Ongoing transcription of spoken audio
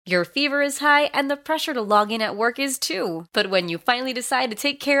Your fever is high, and the pressure to log in at work is too. But when you finally decide to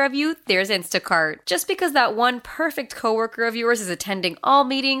take care of you, there's Instacart. Just because that one perfect coworker of yours is attending all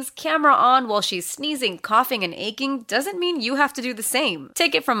meetings, camera on while she's sneezing, coughing, and aching, doesn't mean you have to do the same.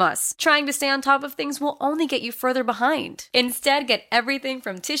 Take it from us. Trying to stay on top of things will only get you further behind. Instead, get everything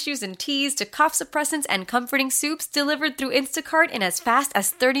from tissues and teas to cough suppressants and comforting soups delivered through Instacart in as fast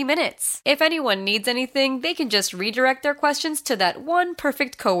as 30 minutes. If anyone needs anything, they can just redirect their questions to that one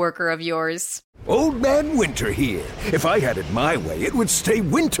perfect coworker of yours. Old Man Winter here. If I had it my way, it would stay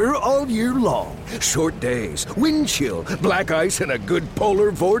winter all year long. Short days, wind chill, black ice, and a good polar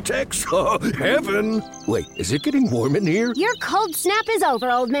vortex. Oh, heaven. Wait, is it getting warm in here? Your cold snap is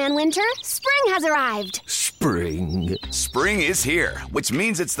over, Old Man Winter. Spring has arrived. Spring. Spring is here, which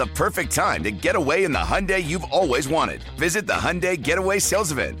means it's the perfect time to get away in the Hyundai you've always wanted. Visit the Hyundai Getaway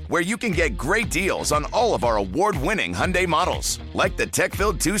Sales Event, where you can get great deals on all of our award-winning Hyundai models, like the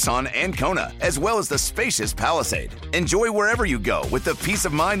tech-filled Tucson and Kona, as well as the spacious Palisade. Enjoy wherever you go with the peace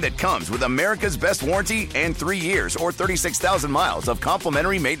of mind that comes with America's best warranty and 3 years or 36,000 miles of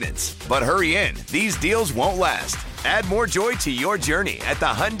complimentary maintenance. But hurry in, these deals won't last. Add more joy to your journey at the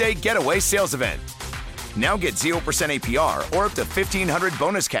Hyundai Getaway Sales Event. Now get 0% APR or up to $1,500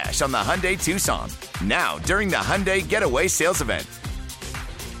 bonus cash on the Hyundai Tucson. Now, during the Hyundai Getaway Sales Event.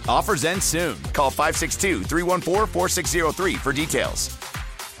 Offers end soon. Call 562-314-4603 for details.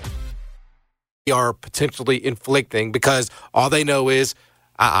 Are potentially inflicting because all they know is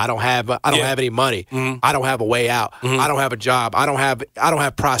I don't have any money. Mm-hmm. I don't have a way out. Mm-hmm. I don't have a job. I don't have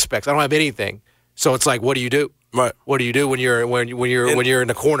prospects. I don't have anything. So it's like, what do you do? Right. What do you do when you're in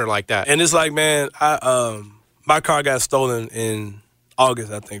the corner like that? And it's like, man, my car got stolen in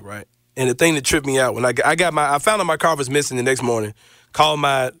August, I think, right? And the thing that tripped me out when I found out my car was missing the next morning. Called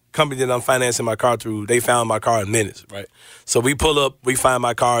my company that I'm financing my car through. They found my car in minutes, right? So we pull up, we find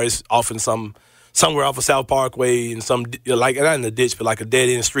my car. It's off in somewhere off of South Parkway and like not in the ditch, but like a dead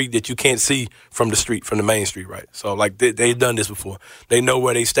end street that you can't see from the street, from the main street, right? So like they've done this before. They know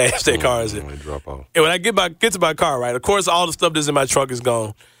where they stash their cars. And drop off. And when I get to my car, right? Of course, all the stuff that's in my trunk is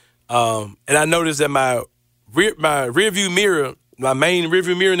gone. And I noticed that my rear view mirror, my main rear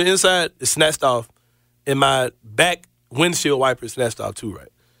view mirror on the inside is snatched off, and my back windshield wiper is snatched off too, right?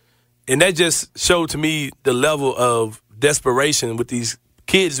 And that just showed to me the level of desperation with these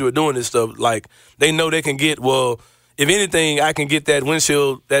kids who are doing this stuff. Like, they know they can get, well, if anything, I can get that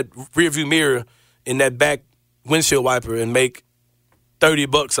windshield, that rear view mirror and that back windshield wiper and make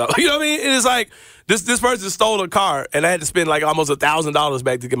 $30 out. You know what I mean? And it's like, this person stole a car, and I had to spend like almost $1,000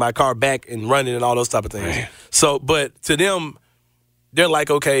 back to get my car back and running and all those type of things. Man. So, but to them, they're like,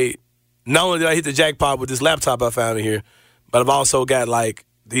 okay, not only did I hit the jackpot with this laptop I found in here, but I've also got like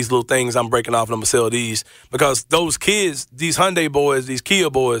these little things I'm breaking off and I'm going to sell these. Because those kids, these Hyundai boys, these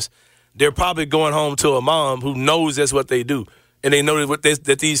Kia boys, they're probably going home to a mom who knows that's what they do. And they know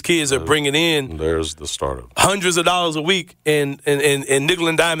that these kids are bringing in. There's the startup. Hundreds of dollars a week and nickel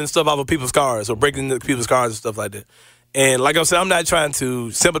and diamond stuff off of people's cars or breaking into people's cars and stuff like that. And like I said, I'm not trying to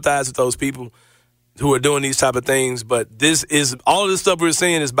sympathize with those people who are doing these type of things, but this is all of this stuff we're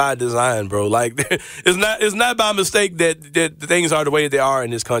seeing is by design, bro. Like, it's not by mistake that the things are the way they are in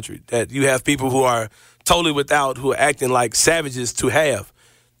this country. That you have people who are totally without, who are acting like savages to have,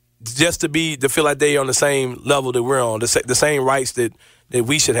 just to feel like they are on the same level that we're on, the same rights that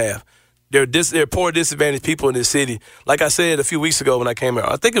we should have. They're poor, disadvantaged people in this city. Like I said a few weeks ago when I came here,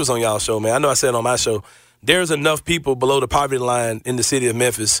 I think it was on y'all's show, man. I know I said it on my show. There's enough people below the poverty line in the city of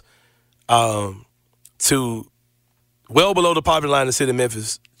Memphis, to well below the poverty line in the city of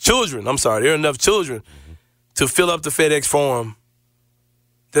Memphis. Children, I'm sorry, there are enough children to fill up the FedEx form.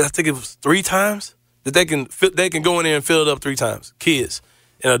 I think it was 3 times that they can go in there and fill it up 3 times. Kids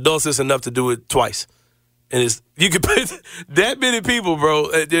and adults, it's enough to do it twice. And you can put that many people,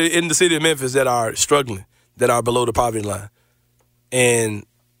 bro, in the city of Memphis that are struggling, that are below the poverty line, and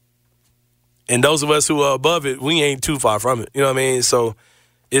those of us who are above it, we ain't too far from it. You know what I mean? So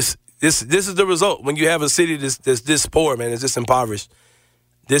This is the result when you have a city that's this poor, man, it's this impoverished.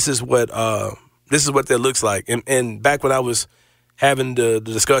 This is what that looks like. And back when I was having the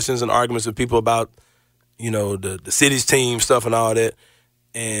discussions and arguments with people about, you know, the city's team stuff and all that,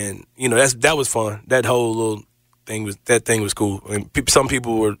 and you know that was fun. That whole little thing was cool. I mean, some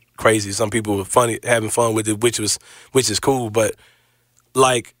people were crazy, some people were funny, having fun with it, which is cool. But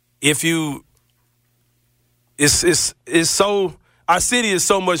like, if you, it's so. Our city is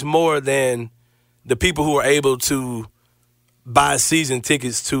so much more than the people who are able to buy season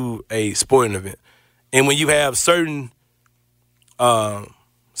tickets to a sporting event. And when you have certain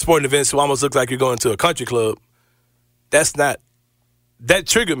sporting events who almost look like you're going to a country club, that's not that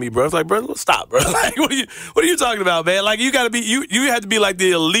triggered me, bro. It's like, bro, stop, bro. Like, what are you talking about, man? Like, you got to be, you have to be like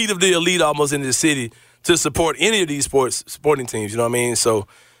the elite of the elite almost in this city to support any of these sporting teams. You know what I mean? So,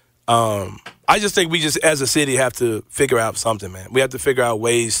 I just think we just, as a city, have to figure out something, man. We have to figure out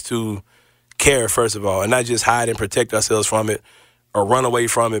ways to care, first of all, and not just hide and protect ourselves from it or run away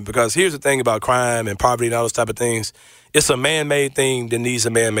from it. Because here's the thing about crime and poverty and all those type of things. It's a man-made thing that needs a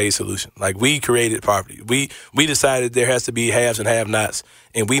man-made solution. Like, we created poverty. We decided there has to be haves and have-nots,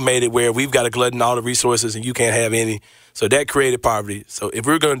 and we made it where we've got to glutton all the resources and you can't have any. So that created poverty. So if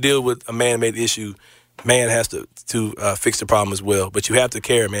we're going to deal with a man-made issue, man has to fix the problem as well. But you have to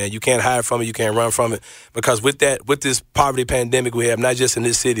care, man. You can't hide from it. You can't run from it. Because with this poverty pandemic we have, not just in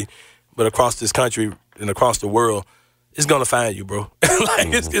this city, but across this country and across the world, it's going to find you, bro. Like,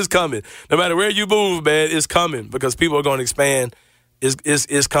 it's coming. No matter where you move, man, it's coming because people are going to expand.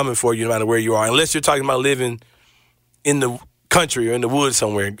 It's coming for you no matter where you are. Unless you're talking about living in the country or in the woods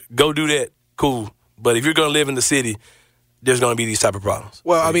somewhere. Go do that. Cool. But if you're going to live in the city, there's going to be these type of problems.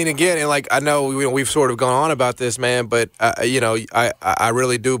 Well, I mean, again, and like I know we've sort of gone on about this, man, but, I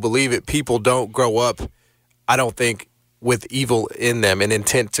really do believe it. People don't grow up, I don't think, with evil in them and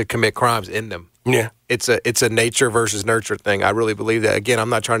intent to commit crimes in them. Yeah. It's a nature versus nurture thing. I really believe that. Again, I'm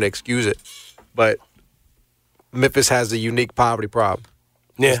not trying to excuse it, but Memphis has a unique poverty problem.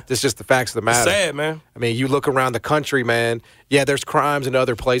 Yeah. It's just the facts of the matter. It's sad, man. I mean, you look around the country, man. Yeah, there's crimes in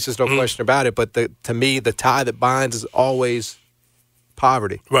other places, no question about it. But to me, the tie that binds is always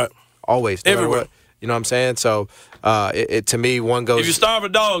poverty. Right. Always. No Everywhere. matter what. You know what I'm saying? So, to me, one goes. If you starve a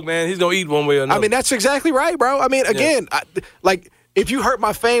dog, man, he's going to eat one way or another. I mean, that's exactly right, bro. I mean, again, if you hurt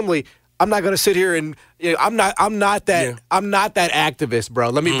my family, I'm not going to sit here and I'm not that activist, bro.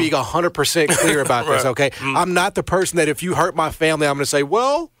 Let me be 100% clear about this, okay? I'm not the person that if you hurt my family, I'm going to say,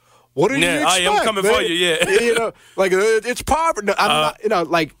 well, what do you expect? I'm coming for you, yeah. It's poverty. No, I'm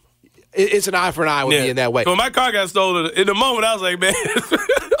not, it's an eye for an eye with me in that way. When my car got stolen, in the moment, I was like, man,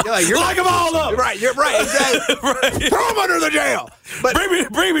 you're lock them all up. Right, you're right, exactly. Right. Throw them under the jail. But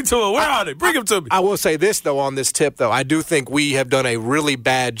bring me to them. Where are they? Bring them to me. I will say this, though, on this tip, though. I do think we have done a really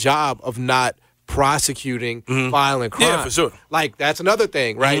bad job of not prosecuting violent crime. Yeah, for sure. Like, that's another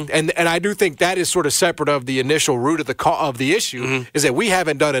thing, right? And I do think that is sort of separate of the initial root of the issue, is that we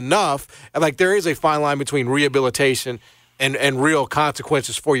haven't done enough. And, there is a fine line between rehabilitation and real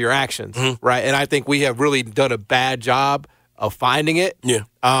consequences for your actions, right? And I think we have really done a bad job of finding it. Yeah.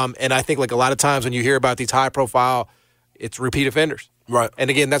 And I think, a lot of times when you hear about these high-profile, it's repeat offenders. Right. And,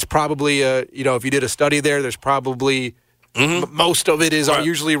 again, that's probably, if you did a study there's probably most of it are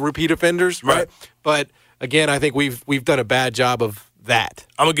usually repeat offenders, right? But, again, I think we've done a bad job of that.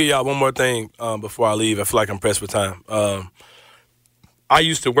 I'm going to give y'all one more thing before I leave. I feel like I'm pressed for time. I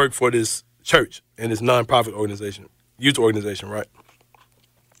used to work for this church and this nonprofit organization. Youth organization, right?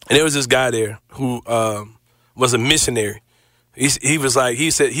 And there was this guy there who was a missionary. He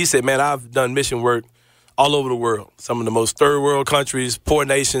said, man, I've done mission work all over the world. Some of the most third world countries, poor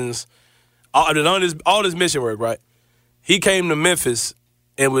nations, all this mission work, right? He came to Memphis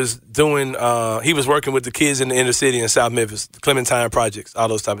and was doing. He was working with the kids in the inner city in South Memphis, the Clementine projects, all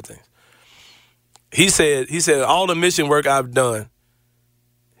those type of things. He said all the mission work I've done.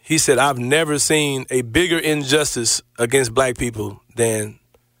 He said, I've never seen a bigger injustice against black people than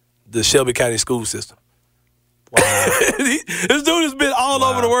the Shelby County school system. Wow. This dude has been all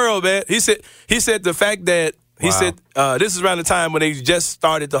over the world, man. He said the fact that said this is around the time when they just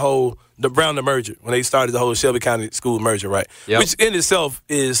started the merger, when they started the whole Shelby County school merger, right? Yep. Which in itself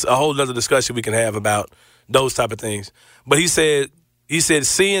is a whole other discussion we can have about those type of things. But he said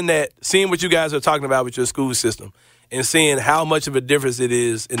seeing what you guys are talking about with your school system, and seeing how much of a difference it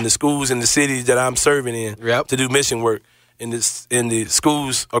is in the schools in the cities that I'm serving in to do mission work in the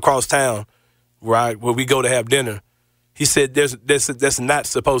schools across town where we go to have dinner. He said that's not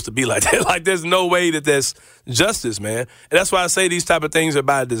supposed to be like that. There's no way that's justice, man. And that's why I say these type of things are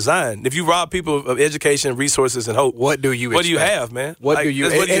by design. If you rob people of education, resources, and hope, what do you have, man? What do you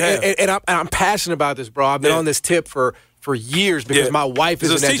have? And I'm passionate about this, bro. I've been on this tip for years because my wife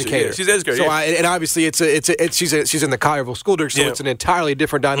is an educator. Yeah, she's an educator. So and obviously she's in the Collierville School District, so it's an entirely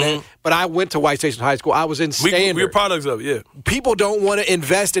different dynamic. But I went to White Station High School. I was in Standard. We're products of it, yeah. People don't want to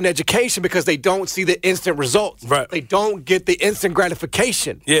invest in education because they don't see the instant results. Right. They don't get the instant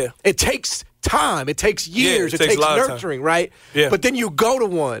gratification. Yeah. It takes time. It takes years. It takes nurturing, right? Yeah. But then you go to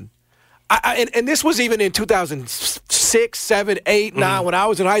one. And this was even in 2006, 7, 8, 9, when I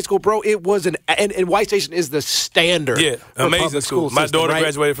was in high school, bro. It was and White Station is the standard. Yeah, amazing school. My daughter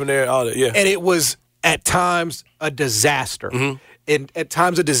graduated from there. All that, yeah. And it was at times a disaster. at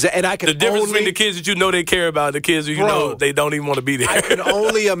times of disaster. And I can the difference between the kids that you know they care about and the kids that you know they don't even want to be there. I can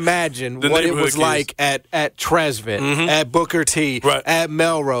only imagine what it was like at Tresvant, at Booker T, at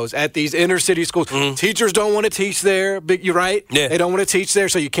Melrose, at these inner city schools. Teachers don't want to teach there, but you're right. Yeah. They don't want to teach there,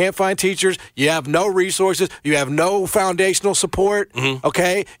 so you can't find teachers. You have no resources. You have no foundational support.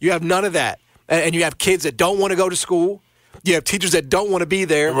 Okay? You have none of that. And you have kids that don't want to go to school. You have teachers that don't want to be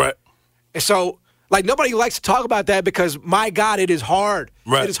there. Right. And so, like, nobody likes to talk about that because, my God, it is hard.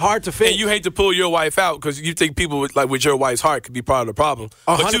 Right. It is hard to fix. And you hate to pull your wife out because you think people with your wife's heart could be part of the problem.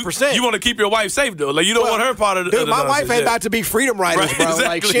 100%. You want to keep your wife safe, though. Like, you don't want her part of the Dude, my wife ain't about to be freedom writers, bro. Exactly.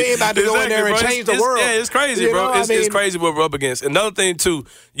 Like, she ain't about to go in there and change the world. Yeah, it's crazy, bro. It's crazy what we're up against. Another thing, too,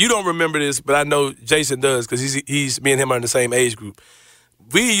 you don't remember this, but I know Jason does because he's me and him are in the same age group.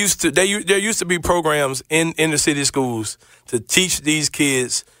 There used to be programs in the city schools to teach these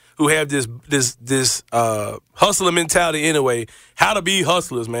kids who have this hustler mentality anyway, how to be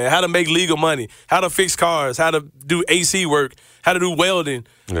hustlers, man, how to make legal money, how to fix cars, how to do AC work, how to do welding,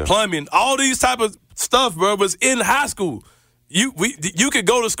 plumbing, all these type of stuff, bro, was in high school. You could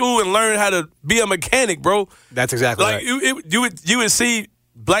go to school and learn how to be a mechanic, bro. That's exactly right. You would see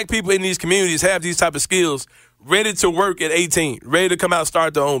black people in these communities have these type of skills, ready to work at 18, ready to come out and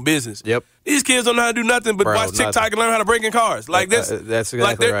start their own business. Yep. These kids don't know how to do nothing but watch TikTok and learn how to break in cars. Like this, that's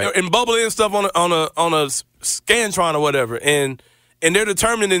exactly right. And bubble in stuff on a Scantron or whatever. And they're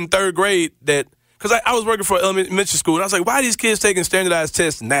determined in third grade that because I was working for elementary school and I was like, why are these kids taking standardized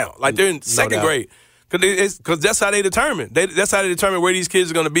tests now? Like they're in second grade because that's how they determine. That's how they determine where these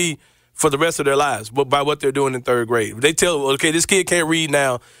kids are going to be for the rest of their lives, but by what they're doing in third grade. They tell, okay, this kid can't read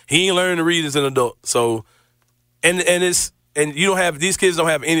now. He ain't learning to read as an adult. So. And you don't have these kids don't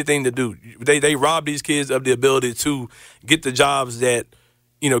have anything to do. They rob these kids of the ability to get the jobs that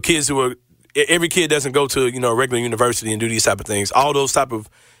kids who are every kid doesn't go to a regular university and do these type of things. All those type of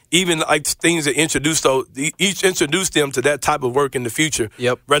even like things that each introduce them to that type of work in the future.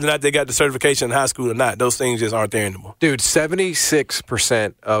 Yep. Whether or not they got the certification in high school or not, those things just aren't there anymore. Dude,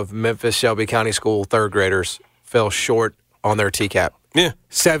 76% of Memphis Shelby County School third graders fell short on their TCAP. Yeah,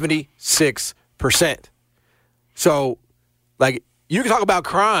 76%. So, like, you can talk about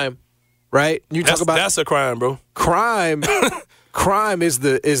crime, right? That's a crime, bro. Crime is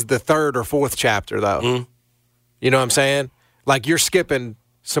the third or fourth chapter, though. Mm-hmm. You know what I'm saying? Like, you're skipping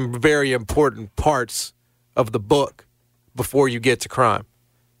some very important parts of the book before you get to crime.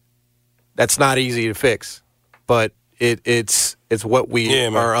 That's not easy to fix, but it's what we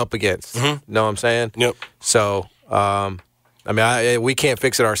are up against. Mm-hmm. Know what I'm saying? Yep. So, we can't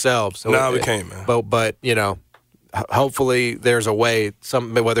fix it ourselves. No, we can't, man. But hopefully there's a way,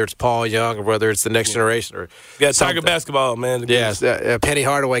 whether it's Paul Young or whether it's the next generation or Tiger basketball, man. Yes, Penny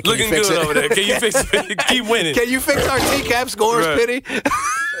Hardaway. Can looking you fix good it? over there. Can you fix it? Keep winning. Can you fix our TCAP scores, Right. Penny?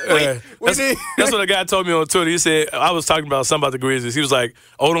 That's what a guy told me on Twitter. He said, I was talking about something about the Grizzlies. He was like,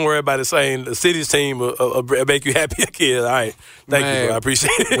 oh, don't worry about it. Saying the city's team will make you happy again. All right. Thank you, bro. I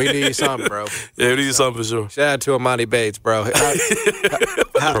appreciate it. We need something, bro. Yeah, we need something for sure. Shout out to Amani Bates, bro.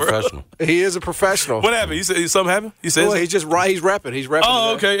 Professional. He is a professional. What happened? He said something happened? He said he's just right. He's repping. He's repping.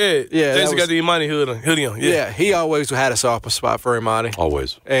 Oh, okay, yeah. Jason got the Imani hoodie on. Yeah, he always had a soft spot for Imani.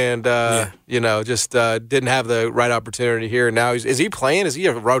 Always. And, just didn't have the right opportunity here. Now, is he playing? Is he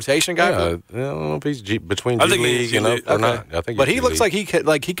a rotation guy? I don't know if he's between G League or not. I think but he looks like he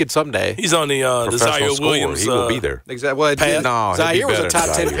could someday. He's on the Zaire Williams. He will be there. Exactly. Well, No, Zaire was a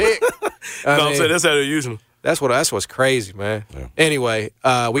top 10 pick. I'm saying that's how they're using him. That's what's crazy, man. Yeah. Anyway,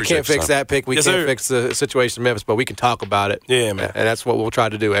 we can't fix that pick. We can't fix the situation in Memphis, but we can talk about it. Yeah, man. And that's what we'll try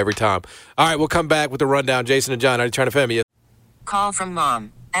to do every time. All right, we'll come back with the rundown. Jason and John, are you trying to film you? Call from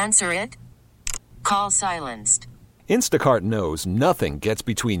mom. Answer it. Call silenced. Instacart knows nothing gets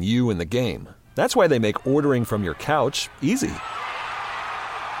between you and the game. That's why they make ordering from your couch easy.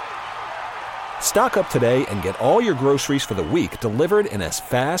 Stock up today and get all your groceries for the week delivered in as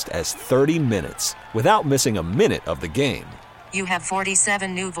fast as 30 minutes without missing a minute of the game. You have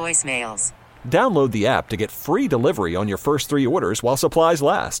 47 new voicemails. Download the app to get free delivery on your first 3 orders while supplies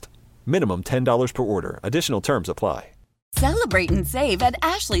last. Minimum $10 per order. Additional terms apply. Celebrate and save at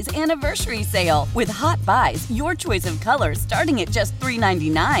Ashley's Anniversary Sale. With Hot Buys, your choice of colors starting at just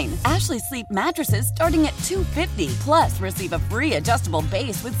 $3.99. Ashley Sleep mattresses starting at $2.50. Plus, receive a free adjustable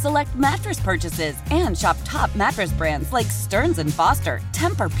base with select mattress purchases. And shop top mattress brands like Stearns & Foster,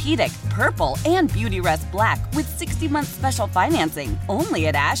 Tempur-Pedic, Purple, and Beautyrest Black with 60-month special financing. Only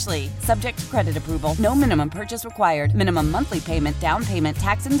at Ashley. Subject to credit approval. No minimum purchase required. Minimum monthly payment, down payment,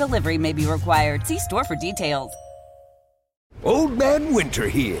 tax, and delivery may be required. See store for details. Old Man Winter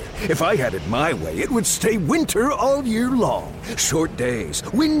here. If I had it my way, it would stay winter all year long. Short days,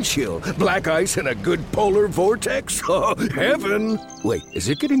 wind chill, black ice, and a good polar vortex. Oh, heaven! Wait, is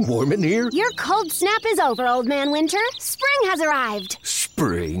it getting warm in here? Your cold snap is over, Old Man Winter. Spring has arrived.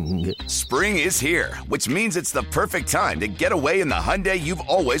 Spring. Spring is here, which means it's the perfect time to get away in the Hyundai you've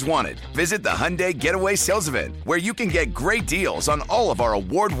always wanted. Visit the Hyundai Getaway Sales Event, where you can get great deals on all of our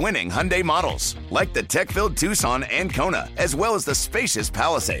award-winning Hyundai models, like the tech-filled Tucson and Kona, as well as the spacious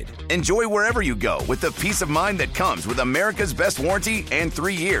Palisade. Enjoy wherever you go with the peace of mind that comes with America's best warranty and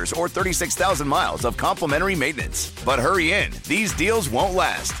 3 years or 36,000 miles of complimentary maintenance. But hurry in, these deals won't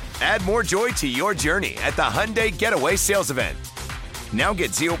last. Add more joy to your journey at the Hyundai Getaway Sales Event. Now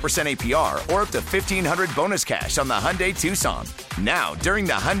get 0% APR or up to $1,500 bonus cash on the Hyundai Tucson. Now, during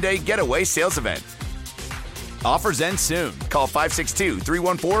the Hyundai Getaway Sales Event. Offers end soon. Call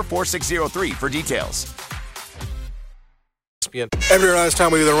 562-314-4603 for details. Every last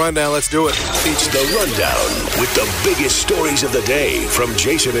time we do the rundown, let's do it. It's the rundown with the biggest stories of the day from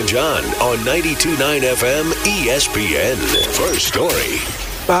Jason and John on 92.9 FM ESPN. First story.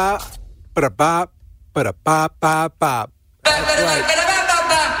 Bop, ba-da-bop, ba-da-bop, bop, bop.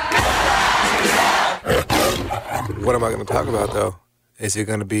 What am I going to talk about, though? Is it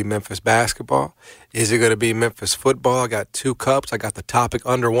going to be Memphis basketball? Is it going to be Memphis football? I got 2 cups. I got the topic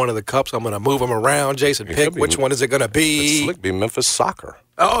under one of the cups. I'm going to move them around. Jason, pick which one is it going to be? It could be Memphis soccer.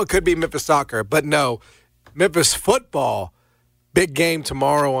 Oh, it could be Memphis soccer. But no, Memphis football. Big game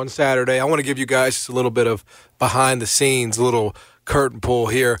tomorrow on Saturday. I want to give you guys a little bit of behind the scenes, a little curtain pull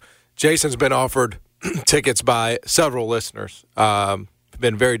here. Jason's been offered tickets by several listeners.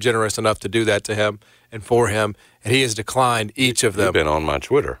 Been very generous enough to do that to him and for him, and he has declined each of them. You've been on my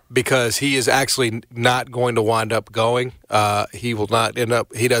Twitter. Because he is actually not going to wind up going. He will not end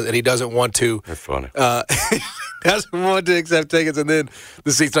up. He doesn't want to. You're funny. He doesn't want to accept tickets, and then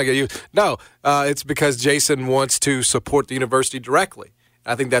the seat's not getting used. No, it's because Jason wants to support the university directly.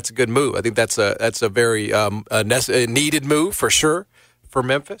 I think that's a good move. I think that's a very needed move for sure for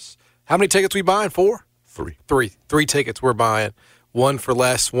Memphis. How many tickets we buying? 4? 3. 3 tickets we're buying. 1 for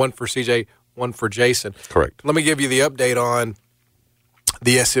Les, 1 for CJ, 1 for Jason. Correct. Let me give you the update on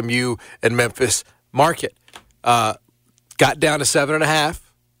the SMU and Memphis market. Got down to 7.5.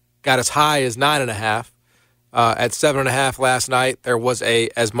 Got as high as 9.5. At 7.5 last night, there was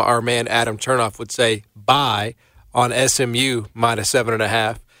as our man Adam Chernoff would say, buy on SMU minus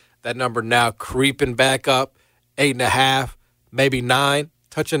 7.5. That number now creeping back up, 8.5, maybe 9,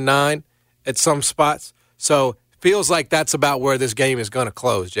 touching 9 at some spots. So feels like that's about where this game is going to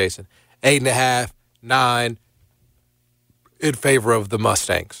close, Jason. 8.5, 9 in favor of the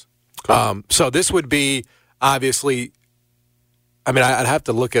Mustangs. Cool. So this would be obviously, I mean, I'd have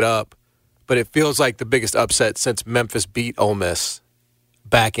to look it up, but it feels like the biggest upset since Memphis beat Ole Miss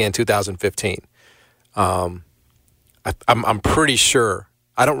back in 2015. I'm pretty sure.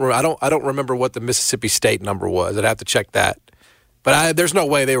 I don't remember what the Mississippi State number was. I'd have to check that. But there's no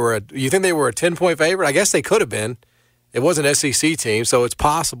way they were you think they were a 10-point favorite? I guess they could have been. It was an SEC team, so it's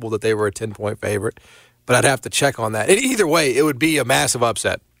possible that they were a 10-point favorite. But I'd have to check on that. Either way, it would be a massive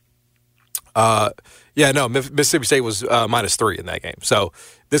upset. Mississippi State was -3 in that game. So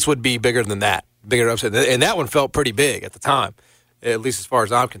this would be bigger than that, bigger upset. And that one felt pretty big at the time, at least as far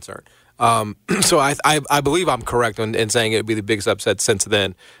as I'm concerned. So I believe I'm correct in saying it would be the biggest upset since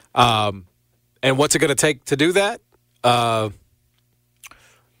then. And what's it going to take to do that?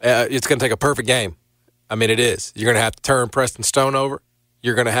 It's going to take a perfect game. I mean, it is. You're going to have to turn Preston Stone over.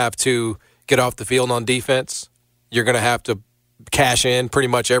 You're going to have to get off the field on defense. You're going to have to cash in pretty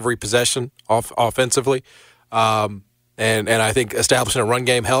much every possession offensively. And I think establishing a run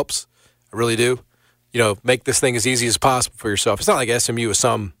game helps. I really do. Make this thing as easy as possible for yourself. It's not like SMU is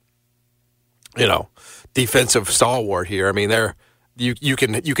some, defensive stalwart here. I mean, you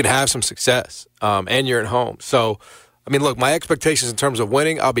can have some success, and you're at home. So, I mean, look, my expectations in terms of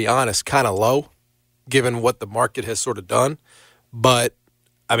winning, I'll be honest, kind of low, given what the market has sort of done. But,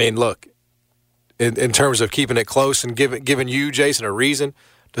 I mean, look, in terms of keeping it close and giving you, Jason, a reason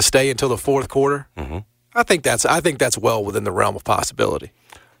to stay until the fourth quarter, mm-hmm. I think that's well within the realm of possibility.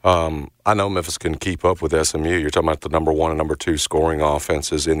 I know Memphis can keep up with SMU. You're talking about the number 1 and number 2 scoring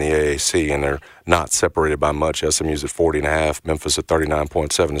offenses in the AAC, and they're not separated by much. SMU's at 40.5, Memphis at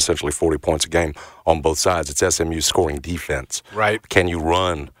 39.7, essentially 40 points a game on both sides. It's SMU's scoring defense. Right. Can you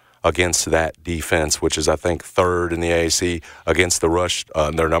run against that defense, which is, I think, 3rd in the AAC against the rush?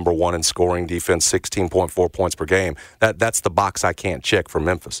 They're number 1 in scoring defense, 16.4 points per game. That's the box I can't check for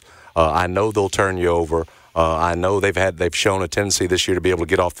Memphis. I know they'll turn you over. I know they've shown a tendency this year to be able to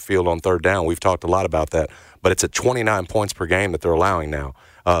get off the field on third down. We've talked a lot about that, but it's at 29 points per game that they're allowing now.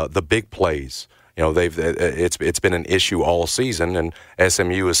 The big plays. It's been an issue all season, and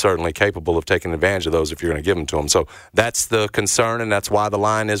SMU is certainly capable of taking advantage of those if you're going to give them to them. So that's the concern, and that's why the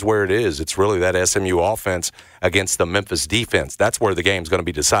line is where it is. It's really that SMU offense against the Memphis defense. That's where the game's going to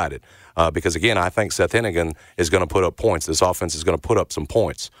be decided. Because, again, I think Seth Hennigan is going to put up points. This offense is going to put up some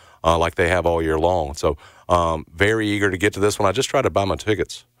points like they have all year long. So very eager to get to this one. I just tried to buy my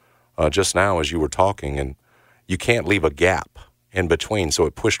tickets just now as you were talking, and you can't leave a gap in between, so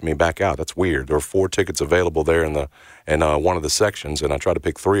it pushed me back out. That's weird. There are 4 tickets available there in one of the sections, and I tried to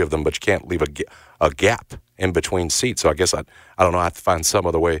pick 3 of them, but you can't leave a gap in between seats. So I guess I don't know. I have to find some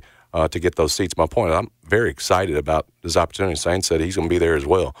other way to get those seats. My point, I'm very excited about this opportunity. Sain said he's going to be there as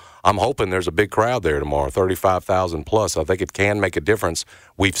well. I'm hoping there's a big crowd there tomorrow, 35,000 plus. I think it can make a difference.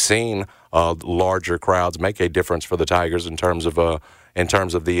 We've seen larger crowds make a difference for the Tigers in terms of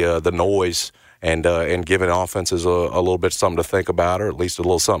the noise and giving offenses a little bit something to think about, or at least a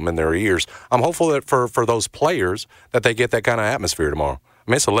little something in their ears. I'm hopeful that for those players that they get that kind of atmosphere tomorrow. I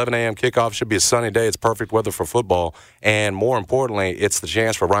mean, it's 11 a.m. kickoff. Should be a sunny day. It's perfect weather for football. And more importantly, it's the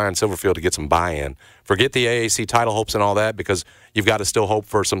chance for Ryan Silverfield to get some buy-in. Forget the AAC title hopes and all that, because you've got to still hope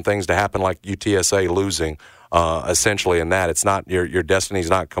for some things to happen like UTSA losing, essentially, in that. It's not your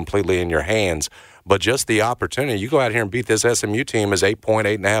destiny's not completely in your hands. But just the opportunity. You go out here and beat this SMU team as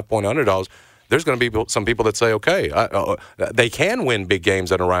 8.5-point underdogs. There's going to be some people that say, okay, they can win big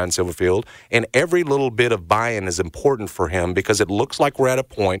games under Ryan Silverfield, and every little bit of buy-in is important for him because it looks like we're at a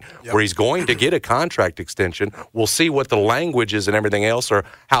point where he's going to get a contract extension. We'll see what the language is and everything else, or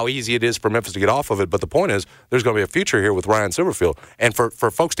how easy it is for Memphis to get off of it. But the point is, there's going to be a future here with Ryan Silverfield. And for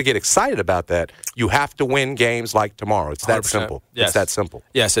folks to get excited about that, you have to win games like tomorrow. It's that 100%. Simple. Yes. It's that simple.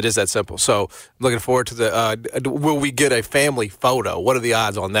 Yes, it is that simple. So looking forward to will we get a family photo? What are the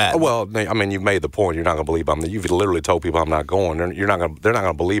odds on that? Well, I mean, you've made the point. You're not going to believe I'm there. You've literally told people I'm not going. They're not going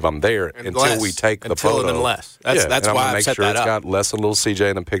to believe I'm there until we take the photo. Until and unless. That's why I've set that up. It's got less than little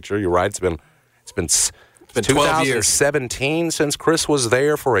CJ in the picture. You're right. It's been 2017 since Chris was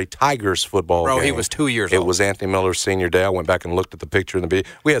there for a Tigers football game. He was 2 years old. It was Anthony Miller's senior day. I went back and looked at the picture in the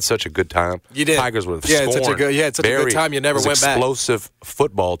video. We had such a good time. You did. Tigers were it's such a good time. You never went back. Explosive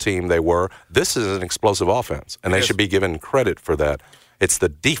football team they were. This is an explosive offense, and they should be given credit for that. It's the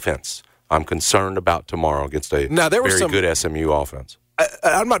defense I'm concerned about tomorrow against a very good SMU offense.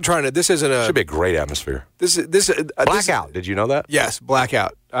 I'm not trying to. This isn't a. Should be a great atmosphere. Blackout. Did you know that? Yes,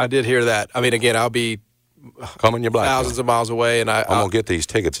 blackout. I did hear that. I mean, again, I'll be coming your blackout thousands of miles away, and I'm gonna get these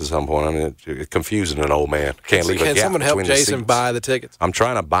tickets at some point. I mean, it's confusing an old man. Can't leave a gap. Can someone help Jason buy the tickets? I'm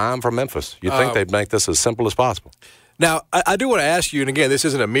trying to buy them from Memphis. You'd think they'd make this as simple as possible. Now, I do want to ask you, and again, this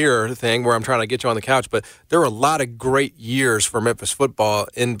isn't a mirror thing where I'm trying to get you on the couch, but there were a lot of great years for Memphis football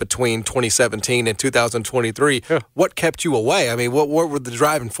in between 2017 and 2023. Yeah. What kept you away? I mean, what were the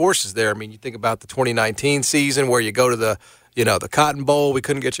driving forces there? I mean, you think about the 2019 season where you go to the Cotton Bowl, we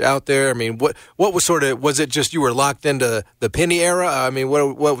couldn't get you out there. I mean, what was was it just you were locked into the Penny era? I mean,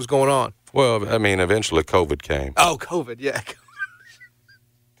 what was going on? Well, I mean, eventually COVID came. Oh, COVID, yeah.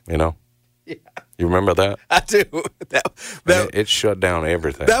 Yeah. You remember that? I do. It shut down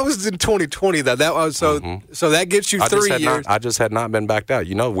everything. That was in 2020. That was so that gets you 3 years. I just had not been backed out.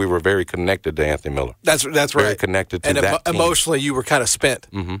 We were very connected to Anthony Miller. That's right. Very connected to that team. Emotionally, you were kind of spent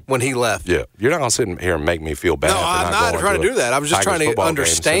when he left. Yeah, you're not going to sit here and make me feel bad. No, I'm not trying to do that. I was just trying to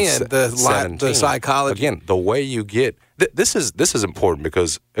understand the psychology. Again, the way you get this is important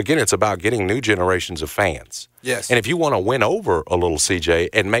because again, it's about getting new generations of fans. Yes. And if you want to win over a little CJ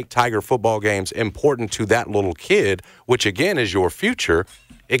and make Tiger football games important to that little kid, which again is your future,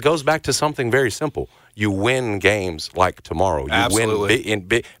 it goes back to something very simple. You win games like tomorrow. You Absolutely.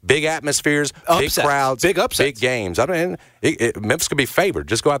 win big atmospheres, upsets. Big crowds, big upsets. big games. I mean, Memphis could be favored.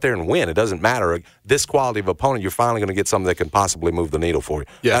 Just go out there and win. It doesn't matter. This quality of opponent, you're finally going to get something that can possibly move the needle for you.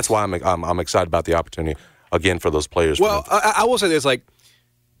 Yes. That's why I'm excited about the opportunity again for those players. Well, I will say this,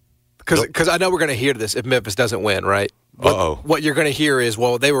 because I know we're going to hear this if Memphis doesn't win, right? What you're going to hear is,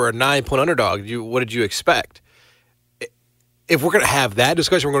 well, they were a 9-point underdog. What did you expect? If we're going to have that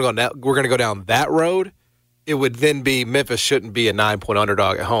discussion, we're going to go down that road. It would then be Memphis shouldn't be a 9-point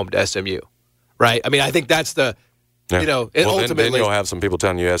underdog at home to SMU, right? I mean, I think that's the. Yeah. Ultimately, then you'll have some people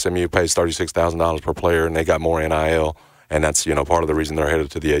telling you SMU pays $36,000 per player and they got more NIL, and that's part of the reason they're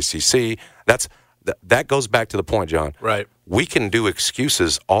headed to the ACC. That goes back to the point, John. Right. We can do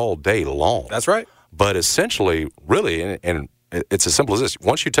excuses all day long. That's right. But essentially, really, and it's as simple as this.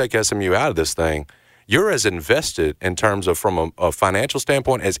 Once you take SMU out of this thing, You're as invested in terms of from a financial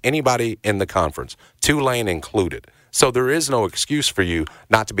standpoint as anybody in the conference, Tulane included. So there is no excuse for you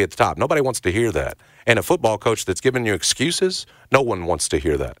not to be at the top. Nobody wants to hear that. And a football coach that's giving you excuses, no one wants to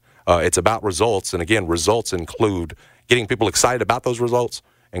hear that. It's about results. And, again, results include getting people excited about those results,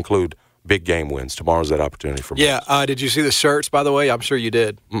 include big game wins. Tomorrow's that opportunity for me. Yeah. Did you see the shirts, by the way? I'm sure you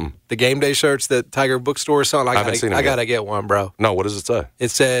did. The game day shirts that Tiger Bookstore is selling. I haven't seen them. I got to get one, bro. No, what does it say? It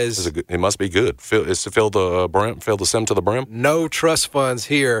says... It must be good. Is to fill the brim, fill the sim to the brim? No trust funds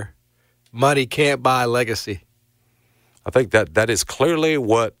here. Money can't buy legacy. I think that is clearly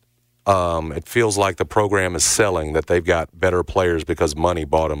what it feels like the program is selling, that they've got better players because money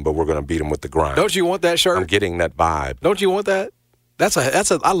bought them, but we're going to beat them with the grind. Don't you want that shirt? I'm getting that vibe. Don't you want that?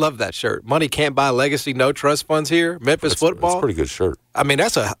 I love that shirt. Money can't buy legacy, no trust funds here. Memphis football. That's a pretty good shirt. I mean,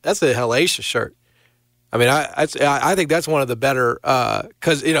 that's a hellacious shirt. I mean, I think that's one of the better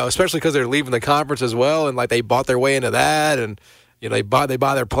because especially because they're leaving the conference as well, and like they bought their way into that, and they buy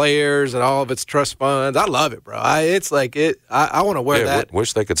their players and all of its trust funds. I love it, bro. I want to wear that.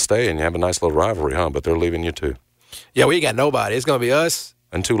 Wish they could stay and you have a nice little rivalry, huh? But they're leaving you too. Yeah, we ain't got nobody. It's going to be us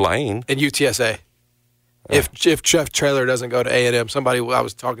and Tulane and UTSA. If Jeff Traylor doesn't go to A&M, somebody I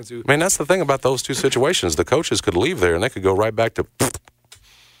was talking to. I mean, that's the thing about those two situations. The coaches could leave there and they could go right back to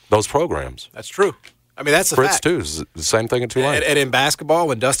those programs. That's true. I mean, that's the Fritz fact. too. Is the same thing in Tulane. And in basketball,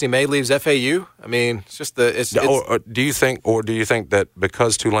 when Dusty May leaves FAU, I mean, it's just Or do you think that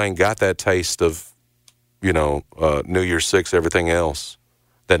because Tulane got that taste of, New Year's Six, everything else,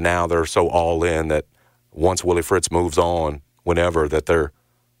 that now they're so all in that once Willie Fritz moves on, whenever that they're,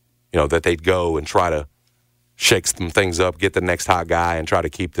 that they'd go and try to shake some things up, get the next hot guy, and try to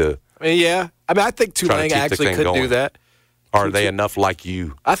keep the. I mean, yeah. I mean, I think Tulane actually could do that. Are they enough like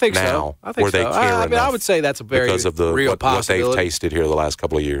you? I think now, so. I think where they so. care I mean, I would say that's a very because of real possibility. what they've tasted here the last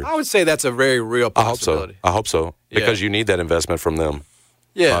couple of years. I would say that's a very real possibility. I hope so. Because you need that investment from them.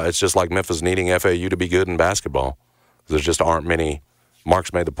 Yeah. It's just like Memphis needing FAU to be good in basketball. There just aren't many.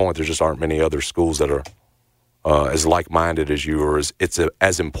 Mark's made the point. There just aren't many other schools that are as like-minded as you, or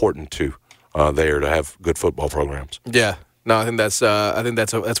as important to there to have good football programs. Yeah. No, I think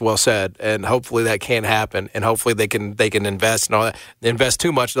that's well said, and hopefully that can happen, and hopefully they can invest and all that. They invest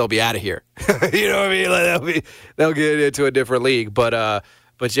too much, they'll be out of here. You know what I mean? Like they'll get into a different league. But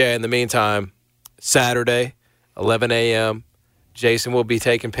yeah, in the meantime, Saturday, 11 a.m. Jason will be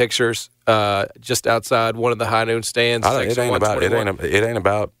taking pictures just outside one of the high noon stands. It ain't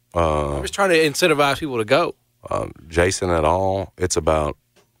about. I'm just trying to incentivize people to go. Jason at all. It's about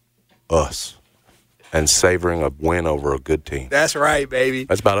us. And savoring a win over a good team. That's right, baby.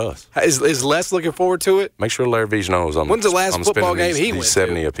 That's about us. Is Les looking forward to it? Make sure Larry Veach knows When's the last football game he went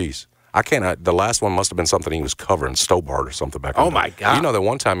 70 to? apiece. I can't. The last one must have been something he was covering, Stobart or something back. Oh my God! You know that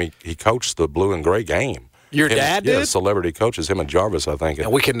one time he coached the blue and gray game. Your dad did? Yeah, celebrity coaches, him and Jarvis, I think.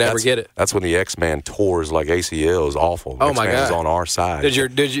 And we could never get it. That's when the X-Man tours like ACL is awful. Oh my God! was on our side. Did your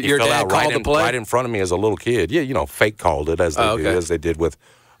dad call the play right in front of me as a little kid? Yeah, fake called it as they did with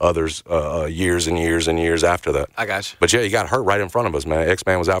others years and years and years after that. I got you. But yeah, he got hurt right in front of us, man.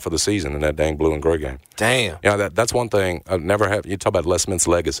 X-Man was out for the season in that dang blue and gray game. Damn. That's one thing I've never have. You talk about Les Mint's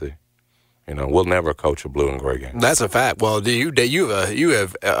legacy. We'll never coach a blue and gray game. That's a fact. Well, you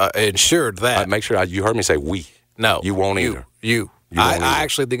have ensured that. Make sure you heard me say we. No, you won't either. I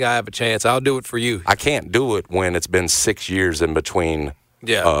actually think I have a chance. I'll do it for you. I can't do it when it's been 6 years in between.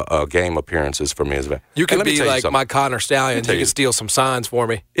 Game appearances for me as well. You can be like my Connor Stallions. You can steal some signs for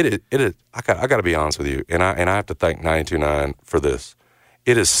me. It is. I got to be honest with you, and I have to thank 92.9 for this.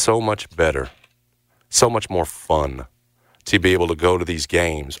 It is so much better, so much more fun to be able to go to these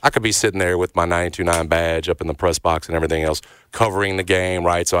games. I could be sitting there with my 92.9 badge up in the press box and everything else, covering the game,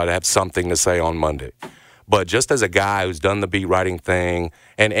 right? So I'd have something to say on Monday. But just as a guy who's done the beat writing thing,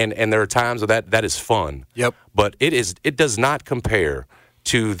 and there are times where that is fun. Yep. But it does not compare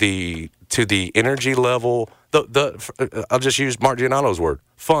to the energy level. I'll just use Mark Giannato's word,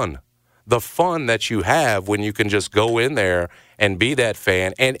 fun. The fun that you have when you can just go in there and be that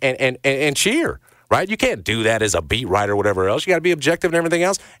fan and cheer. Right? You can't do that as a beat writer or whatever else. You got to be objective and everything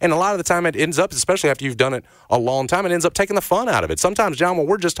else. And a lot of the time it ends up, especially after you've done it a long time, it ends up taking the fun out of it. Sometimes, John, when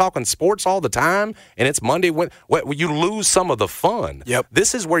we're just talking sports all the time and it's Monday, when you lose some of the fun. Yep.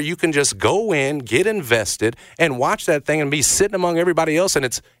 This is where you can just go in, get invested, and watch that thing and be sitting among everybody else, and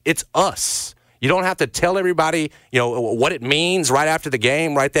it's us. You don't have to tell everybody, what it means right after the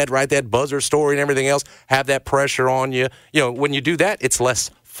game, write that buzzer story and everything else, have that pressure on you. When you do that, it's less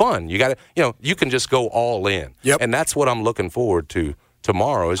fun. You got to, you can just go all in. Yep. And that's what I'm looking forward to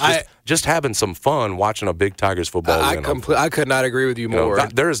tomorrow is just having some fun watching a big Tigers football game. I could not agree with you more.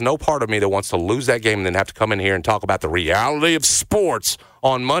 There is no part of me that wants to lose that game and then have to come in here and talk about the reality of sports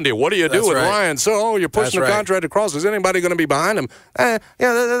on Monday. What do you do with Ryan? So, you're pushing the contract across. Is anybody going to be behind him?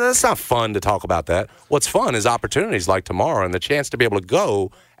 That's not fun to talk about that. What's fun is opportunities like tomorrow and the chance to be able to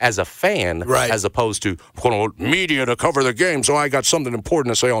go as a fan as opposed to media to cover the game, so I got something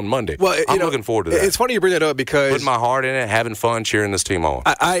important to say on Monday. Well, I'm looking forward to that. It's funny you bring that up because putting my heart in it, having fun, cheering this team on.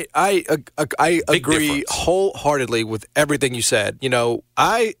 I agree wholeheartedly with everything you said.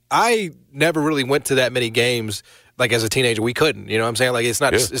 I never really went to that many games. Like as a teenager, we couldn't. You know what I'm saying? Like it's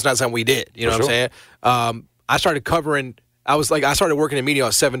not something we did. You know what I'm saying? I started covering. I started working in media when I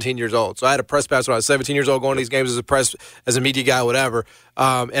was 17 years old. So I had a press pass when I was 17 years old, going to these games as a media guy, whatever.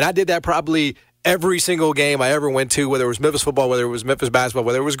 And I did that probably every single game I ever went to, whether it was Memphis football, whether it was Memphis basketball,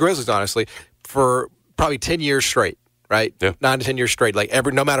 whether it was Grizzlies, honestly, for probably 10 years straight, right? Yeah. 9 to 10 years straight, like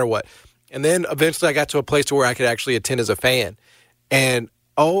no matter what. And then eventually I got to a place to where I could actually attend as a fan. And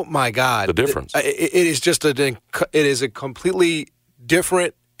oh my God, the difference! It is just it is a completely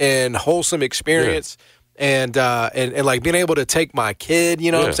different and wholesome experience. Yeah. And like being able to take my kid,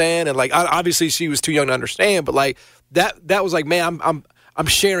 you know what I'm saying? And like obviously she was too young to understand, but like that was like, man, I'm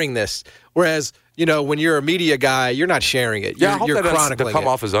sharing this. Whereas, when you're a media guy, you're not sharing it. I hope you're that chronicling to come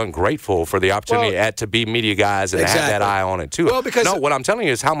off as ungrateful for the opportunity to be media guys and have that eye on it too. Well, because what I'm telling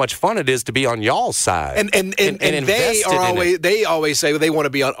you is how much fun it is to be on y'all's side. And they always say they want to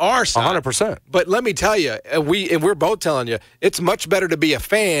be on our side. 100%. But let me tell you, we're both telling you, it's much better to be a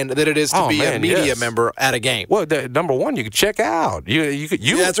fan than it is to be a media member at a game. Well, number one, you can check out. You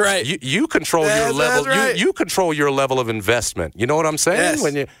that's right. You control your level. Right. You control your level of investment. You know what I'm saying?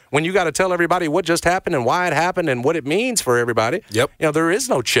 Yes. When you got to tell everybody what just happened and why it happened and what it means for everybody. Yep. There is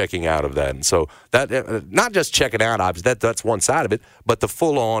no checking out of that, and so that not just checking out, obviously that's one side of it, but the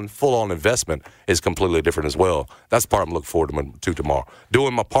full on investment is completely different as well. That's the part I'm looking forward to tomorrow.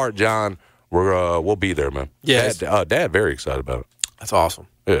 Doing my part, John. We'll be there, man. Yes. Dad, very excited about it. That's awesome.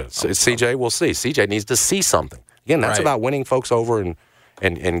 Yeah. CJ, we'll see. CJ needs to see something. Again, that's about winning folks over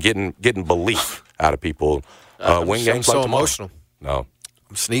and getting belief out of people. Win games I'm so like tomorrow. Emotional. No.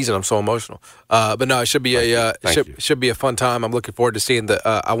 I'm sneezing. I'm so emotional. But no, it should be should be a fun time. I'm looking forward to seeing the.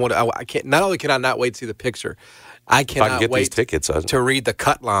 I can't. Not only can I not wait to see the picture, I cannot wait these tickets, to read the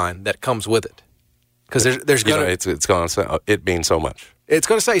cut line that comes with it. Because there's gonna it's gonna say it means so much. It's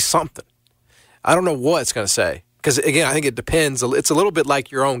gonna say something. I don't know what it's gonna say. Because again, I think it depends. It's a little bit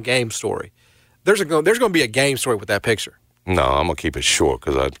like your own game story. There's gonna be a game story with that picture. No, I'm gonna keep it short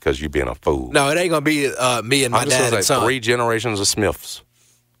because you being a fool. No, it ain't gonna be me and my dad and son. 3 generations of Smiths.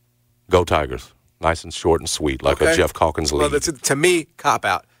 Go Tigers. Nice and short and sweet, like a Jeff Calkins lead. Well, to me,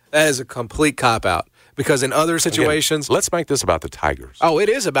 cop-out. That is a complete cop-out. Because in other situations... Again, let's make this about the Tigers. Oh, it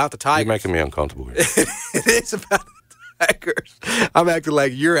is about the Tigers. You're making me uncomfortable here. It is about the Tigers. I'm acting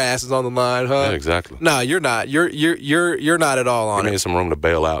like your ass is on the line, huh? Yeah, exactly. No, you're not. You're not at all on it. Give me some room to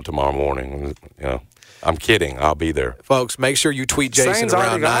bail out tomorrow morning. I'm kidding. I'll be there. Folks, make sure you tweet Jason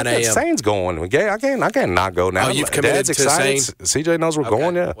around 9 a.m. Sain's going. I can't not go now. Oh, you've committed Dad's excited. to Sain? CJ knows we're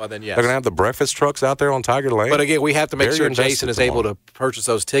going, yeah. Well, then, yes. They're going to have the breakfast trucks out there on Tiger Lane. But again, we have to make sure Jason is able to purchase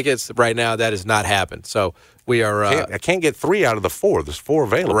those tickets. Right now, that has not happened. So we are... I can't get 3 out of the 4. There's 4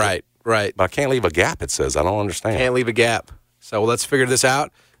 available. Right. But I can't leave a gap, it says. I don't understand. Can't leave a gap. So let's figure this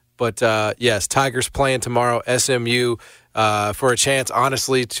out. But, yes, Tigers playing tomorrow, SMU, for a chance,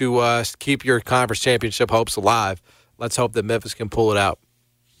 honestly, to keep your conference championship hopes alive. Let's hope that Memphis can pull it out.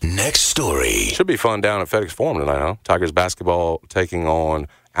 Next story. Should be fun down at FedEx Forum tonight, huh? Tigers basketball taking on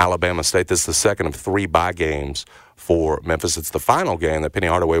Alabama State. This is the second of 3 bye games for Memphis. It's the final game that Penny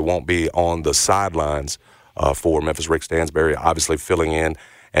Hardaway won't be on the sidelines for Memphis. Rick Stansberry obviously filling in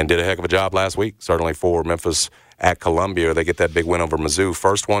and did a heck of a job last week, certainly for Memphis at Columbia. They get that big win over Mizzou.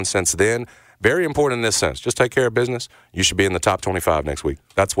 First one since then. Very important in this sense. Just take care of business. You should be in the top 25 next week.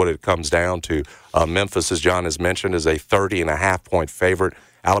 That's what it comes down to. Memphis, as John has mentioned, is a 30.5-point favorite.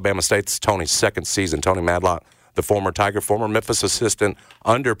 Alabama State's Tony's second season. Tony Madlock, the former Tiger, former Memphis assistant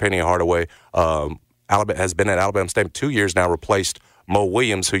under Penny Hardaway, has been at Alabama State 2 years now, replaced Mo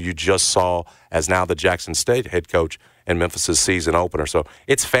Williams, who you just saw as now the Jackson State head coach in Memphis' season opener. So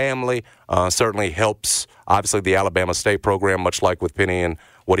it's family, certainly helps, obviously, the Alabama State program, much like with Penny and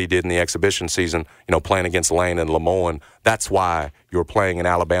what he did in the exhibition season, playing against Lane and Lemoyne. That's why you're playing an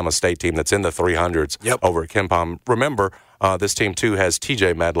Alabama State team that's in the 300s over at KenPom. Remember, this team, too, has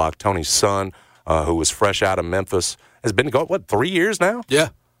T.J. Madlock, Tony's son, who was fresh out of Memphis. Has been, 3 years now? Yeah.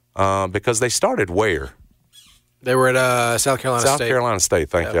 Because they started where? They were at South Carolina State. South Carolina State,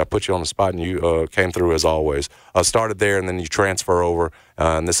 thank you. I put you on the spot, and you came through as always. Started there, and then you transfer over,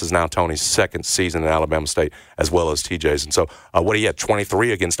 and this is now Tony's second season at Alabama State, as well as TJ's. And so what he had,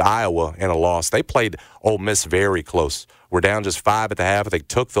 23 against Iowa in a loss. They played Ole Miss very close. We're down just 5 at the half. They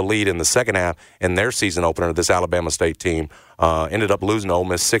took the lead in the second half in their season opener. This Alabama State team ended up losing to Ole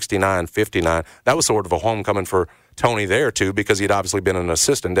Miss 69-59. That was sort of a homecoming for Tony there, too, because he'd obviously been an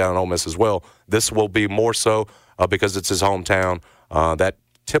assistant down in Ole Miss as well. This will be more so because it's his hometown. That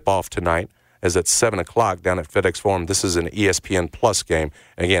tip-off tonight is at 7 o'clock down at FedEx Forum. This is an ESPN Plus game.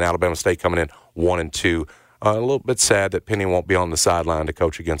 And again, Alabama State coming in 1-2. A little bit sad that Penny won't be on the sideline to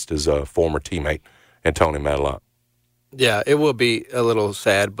coach against his former teammate, Tony Madlock. Yeah, it will be a little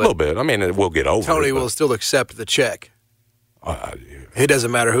sad. But a little bit. I mean, we'll get over it. Tony will still accept the check. It doesn't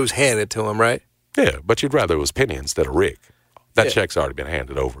matter who's handed to him, right? Yeah, but you'd rather it was Penny instead of Rick. That check's already been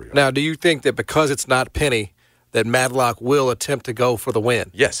handed over. Now, do you think that because it's not Penny, that Madlock will attempt to go for the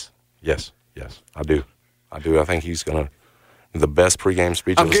win? Yes, I do. I think he's going to the best pregame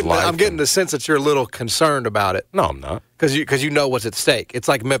speech of his life. I'm getting the sense that you're a little concerned about it. No, I'm not. Because you know what's at stake. It's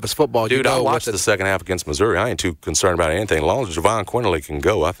like Memphis football. Dude, I watched the second half against Missouri. I ain't too concerned about anything. As long as Javon Quinterly can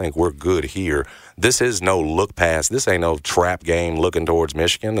go, I think we're good here. This is no look pass. This ain't no trap game looking towards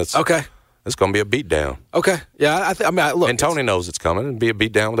Michigan. Okay. It's going to be a beatdown. Okay. Yeah, look. And Tony knows it's coming. It'll be a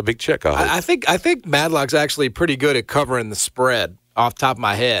beatdown with a big check, I hope. I think Madlock's actually pretty good at covering the spread off the top of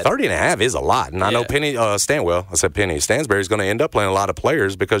my head. 30.5 is a lot. And I know Penny, Stansbury's going to end up playing a lot of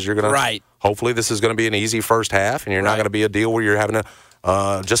players because you're going to. Right. Hopefully, this is going to be an easy first half, and you're not going to be a deal where you're having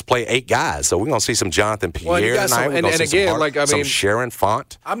to just play 8 guys. So we're going to see some Jonathan Pierre tonight. We're going to see some Sharon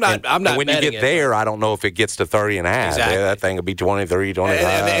Font. I'm not. And when you get there, I don't know if it gets to 30.5. Exactly. That thing will be 23, 25.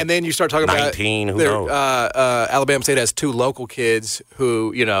 And then you start talking 19, about 19. Who knows? Alabama State has 2 local kids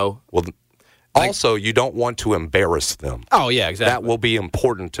who Well. Also, you don't want to embarrass them. Oh, yeah, exactly. That will be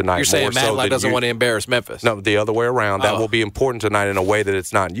important tonight. You're saying Madlock doesn't want to embarrass Memphis. No, the other way around. That will be important tonight in a way that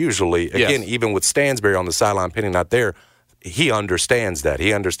it's not usually. Again, even with Stansbury on the sideline, Penny not there, he understands that.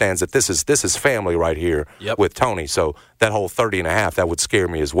 He understands that this is family right here with Tony. So that whole 30.5, that would scare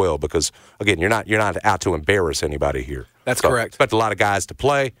me as well because, again, you're not out to embarrass anybody here. That's correct. Expect a lot of guys to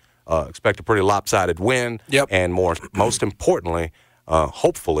play. Expect a pretty lopsided win. Yep. And most importantly,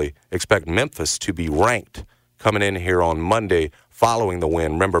 hopefully expect Memphis to be ranked coming in here on Monday following the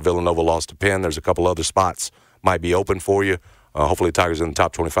win. Remember, Villanova lost to Penn. There's a couple other spots might be open for you. Hopefully, Tigers in the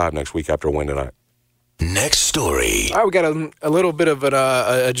top 25 next week after a win tonight. Next story. All right, we got a little bit of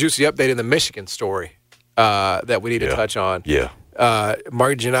a juicy update in the Michigan story that we need to touch on. Yeah.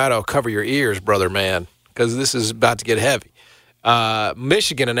 Mark Giannotto, cover your ears, brother man, because this is about to get heavy.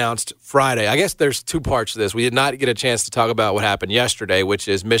 Michigan announced Friday. I guess there's 2 parts to this. We did not get a chance to talk about what happened yesterday, which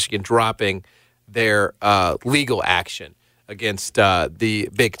is Michigan dropping their legal action against the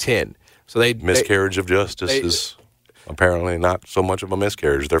Big Ten. So miscarriage of justice is apparently not so much of a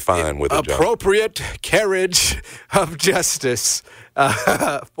miscarriage. They're fine with it. Appropriate carriage of justice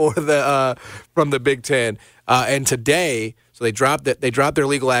from the Big Ten. And today, so they dropped their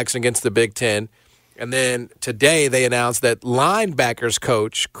legal action against the Big Ten. And then today they announced that linebackers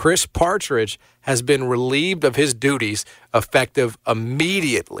coach Chris Partridge has been relieved of his duties effective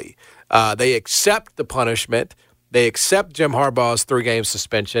immediately. They accept the punishment. They accept Jim Harbaugh's 3-game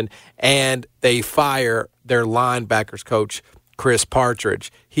suspension, and they fire their linebackers coach Chris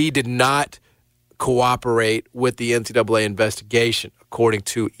Partridge. He did not cooperate with the NCAA investigation, according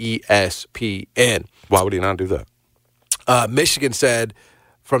to ESPN. Why would he not do that? Michigan said,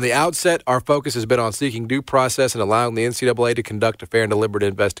 from the outset, our focus has been on seeking due process and allowing the NCAA to conduct a fair and deliberate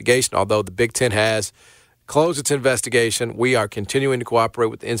investigation. Although the Big Ten has closed its investigation, we are continuing to cooperate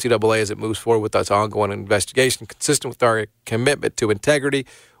with the NCAA as it moves forward with its ongoing investigation. Consistent with our commitment to integrity,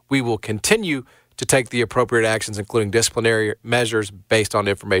 we will continue to take the appropriate actions, including disciplinary measures based on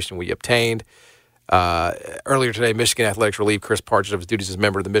the information we obtained. Earlier today, Michigan Athletics relieved Chris Partridge of his duties as a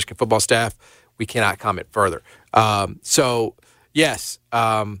member of the Michigan football staff. We cannot comment further. Yes,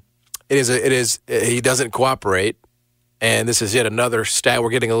 it is. He doesn't cooperate, and this is yet another stat. We're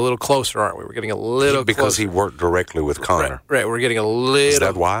getting a little closer, aren't we? We're getting a little because closer. he worked directly with Connor. Right. We're getting a little. Is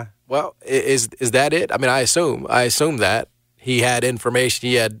that why? Well, is that it? I mean, I assume that he had information.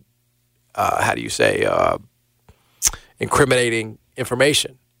 He had how do you say incriminating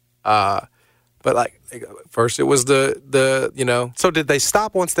information. But like first, it was the. So did they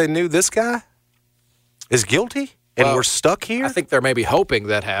stop once they knew this guy is guilty? and Well, we're stuck here? I think they're maybe hoping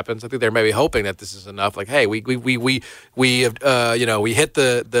that happens. I think they're maybe hoping that this is enough. Like, hey, we hit the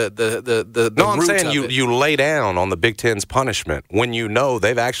No, I'm roots saying of it. you lay down on the Big Ten's punishment when you know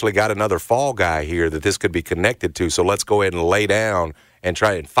they've actually got another fall guy here that this could be connected to. So let's go ahead and lay down and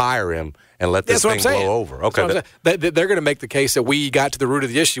try and fire him and let this thing blow over. Okay, they're going to make the case that we got to the root of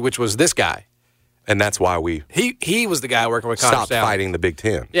the issue, which was this guy. And that's why we he was the guy working with Connor stopped Staley. fighting the Big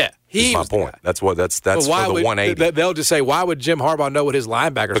Ten. Yeah, he was my point. That's for the 180. They'll just say, why would Jim Harbaugh know what his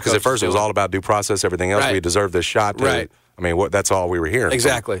linebackers? Because at first it was all about due process, everything else. Right. We deserved this shot. Right. I mean, that's all we were hearing.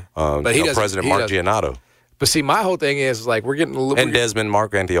 Exactly. From, but he doesn't. President Mark Giannotto. But see, my whole thing is like we're getting and Desmond,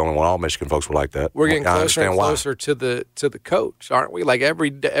 Mark ain't the only one. All Michigan folks were like that. We're getting closer and closer to the coach, aren't we? Like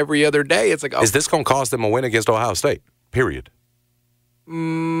every other day, it's like, is this going to cost them a win against Ohio State? Period.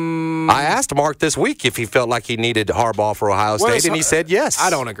 I asked Mark this week if he felt like he needed Harbaugh for Ohio State, and he said yes. I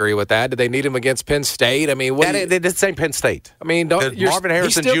don't agree with that. Did they need him against Penn State? I mean, the same Penn State. I mean, Marvin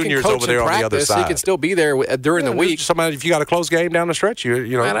Harrison Jr. is over there on the other side. He can still be there during the week. Somebody, if you got a close game down the stretch,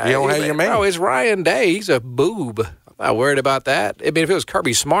 you don't have your man. Bro, it's Ryan Day. He's a boob. I'm not worried about that. I mean, if it was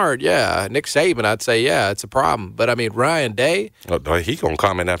Kirby Smart, yeah, Nick Saban, I'd say, yeah, it's a problem. But, I mean, Ryan Day. He's going to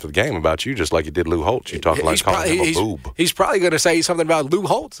comment after the game about you just like he did Lou Holtz. You talking like calling him a boob. He's probably going to say something about Lou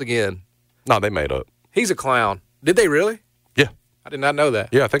Holtz again. No, they made up. He's a clown. Did they really? Yeah. I did not know that.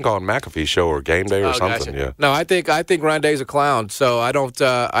 Yeah, I think on McAfee's show or Game Day or something. Gotcha. Yeah. No, I think Ryan Day's a clown. So I don't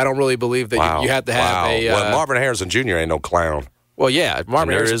really believe that you have to have a. Well, Marvin Harrison Jr. ain't no clown. Well, yeah,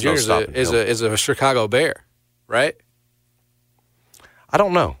 Marvin Harrison Jr. is a Chicago Bear, right? I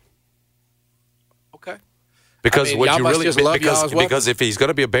don't know. Okay. Because what you really because if he's going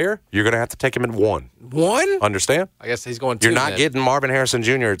to be a Bear, you're going to have to take him at 1. 1? Understand? I guess he's going 2. You're not getting Marvin Harrison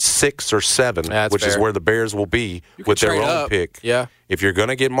Jr. at 6 or 7, which is where the Bears will be with their own pick. Yeah. If you're going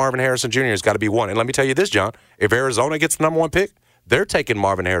to get Marvin Harrison Jr., it's got to be 1. And let me tell you this, John. If Arizona gets the number 1 pick, they're taking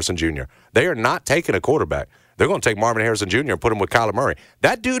Marvin Harrison Jr. They are not taking a quarterback. They're going to take Marvin Harrison Jr. and put him with Kyler Murray.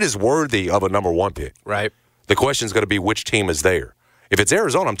 That dude is worthy of a number 1 pick. Right. The question is going to be which team is there. If it's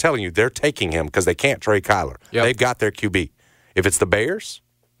Arizona, I'm telling you, they're taking him because they can't trade Kyler. Yep. They've got their QB. If it's the Bears,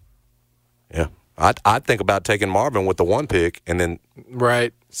 yeah, I'd think about taking Marvin with the 1 pick, and then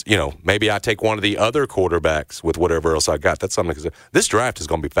maybe I take one of the other quarterbacks with whatever else I got. That's something. This draft is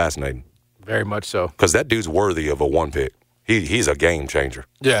going to be fascinating. Very much so. Because that dude's worthy of a 1 pick. He's a game changer.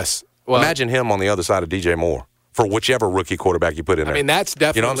 Yes. Well, imagine him on the other side of DJ Moore. For whichever rookie quarterback you put in there. I mean, that's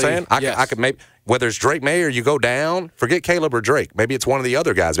definitely. You know what I'm saying? I could maybe, whether it's Drake May or you go down, forget Caleb or Drake. Maybe it's one of the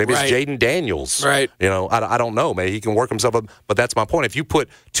other guys. Maybe it's Jaden Daniels. Right. I don't know. Maybe he can work himself up. But that's my point. If you put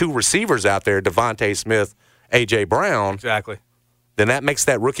 2 receivers out there, Devontae Smith, A.J. Brown. Exactly. Then that makes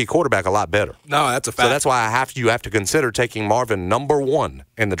that rookie quarterback a lot better. No, that's a fact. So that's why you have to consider taking Marvin number 1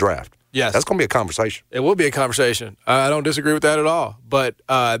 in the draft. Yes. That's going to be a conversation. It will be a conversation. I don't disagree with that at all. But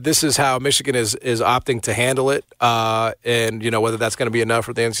this is how Michigan is opting to handle it. And, whether that's going to be enough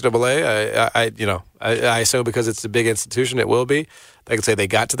for the NCAA, I assume because it's a big institution, it will be. They can say they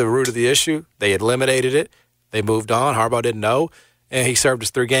got to the root of the issue. They eliminated it. They moved on. Harbaugh didn't know. And he served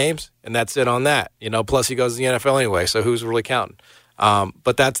us 3 games, and that's it on that. Plus he goes to the NFL anyway, so who's really counting?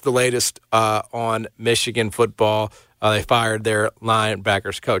 But that's the latest on Michigan football. They fired their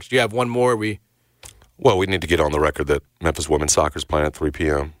linebackers coach. Do you have one more? Well, we need to get on the record that Memphis women's soccer is playing at 3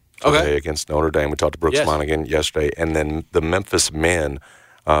 p.m. today against Notre Dame. We talked to Brooks Monaghan yesterday. And then the Memphis men,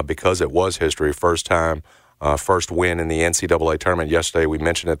 because it was history, first first win in the NCAA tournament yesterday. We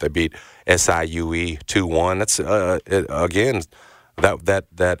mentioned it. They beat SIUE 2-1. That's, again,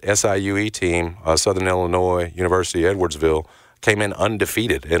 that SIUE team, Southern Illinois University Edwardsville, came in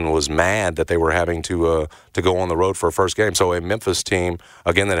undefeated and was mad that they were having to go on the road for a first game. So a Memphis team,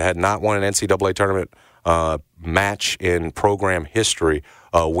 again, that had not won an NCAA tournament match in program history,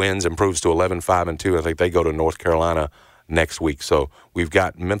 wins, improves to 11-5-2. I think they go to North Carolina next week. So we've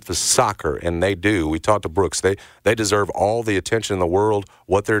got Memphis soccer, and they do. We talked to Brooks. They deserve all the attention in the world.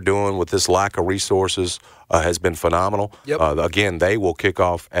 What they're doing with this lack of resources has been phenomenal. Yep. Again, they will kick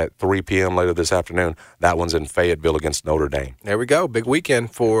off at 3 p.m. later this afternoon. That one's in Fayetteville against Notre Dame. There we go. Big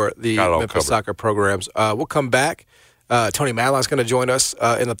weekend for the Memphis soccer programs. We'll come back. Tony Madlin's going to join us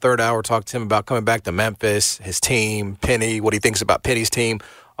in the third hour, talk to him about coming back to Memphis, his team, Penny, what he thinks about Penny's team,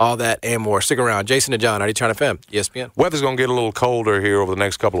 all that and more. Stick around. Jason and John, 92.9 FM, ESPN. Weather's going to get a little colder here over the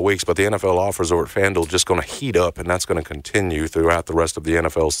next couple of weeks, but the NFL offers over at FanDuel just going to heat up, and that's going to continue throughout the rest of the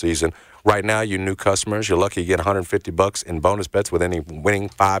NFL season. Right now, you new customers, you're lucky to get $150 in bonus bets with any winning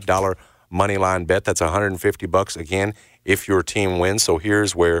 $5 money line bet. That's $150 again if your team wins. So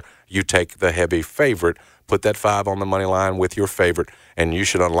here's where you take the heavy favorite, put that 5 on the money line with your favorite, and you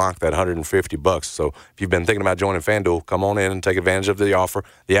should unlock that $150. So if you've been thinking about joining FanDuel, come on in and take advantage of the offer.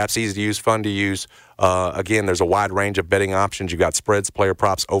 The app's easy to use, fun to use. Again, there's a wide range of betting options. You've got spreads, player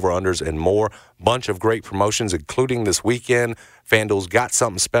props, over-unders, and more. Bunch of great promotions, including this weekend. FanDuel's got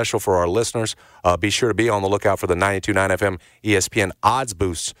something special for our listeners. Be sure to be on the lookout for the 92.9 FM ESPN Odds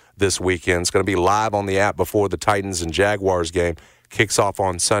Boost this weekend. It's going to be live on the app before the Titans and Jaguars game kicks off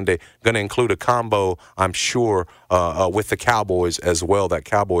on Sunday. Going to include a combo, I'm sure, with the Cowboys as well, that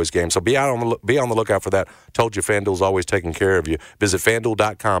Cowboys game. So be on the lookout for that. Told you FanDuel's always taking care of you. Visit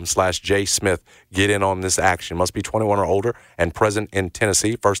FanDuel.com/JSmith. Get in on this action. Must be 21 or older and present in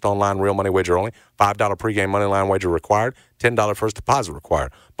Tennessee. First online real money wager only. $5 pregame money line wager required. $10 first deposit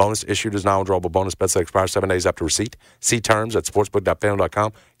required. Bonus issued as non-withdrawable bonus bets that expire 7 days after receipt. See terms at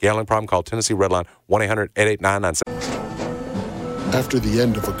sportsbook.fanduel.com. Gambling problem? Call Tennessee Redline 1-800-889-97. After the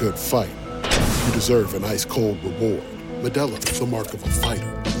end of a good fight, you deserve an ice-cold reward. Modelo is the mark of a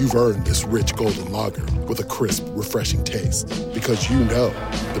fighter. You've earned this rich golden lager with a crisp, refreshing taste. Because you know,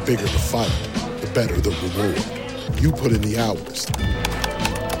 the bigger the fight, the better the reward. You put in the hours,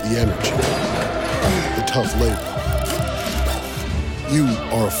 the energy, the tough labor. You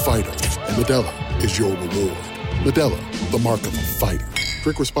are a fighter, and Modelo is your reward. Modelo, the mark of a fighter.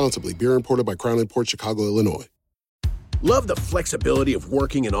 Drink responsibly. Beer imported by Crown Imports, Chicago, Illinois. Love the flexibility of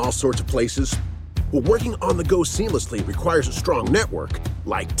working in all sorts of places? Well, working on the go seamlessly requires a strong network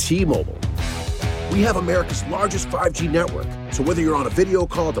like T-Mobile. We have America's largest 5G network, so whether you're on a video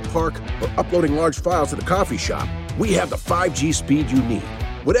call at the park or uploading large files at the coffee shop, we have the 5G speed you need.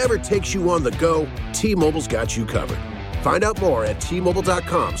 Whatever takes you on the go, T-Mobile's got you covered. Find out more at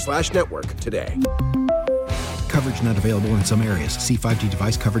T-Mobile.com/network today. Coverage not available in some areas. See 5G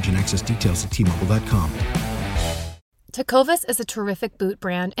device coverage and access details at T-Mobile.com. Tecovas is a terrific boot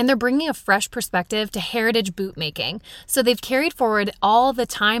brand, and they're bringing a fresh perspective to heritage boot making. So they've carried forward all the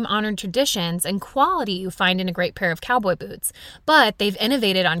time-honored traditions and quality you find in a great pair of cowboy boots, but they've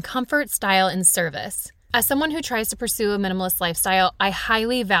innovated on comfort, style, and service. As someone who tries to pursue a minimalist lifestyle, I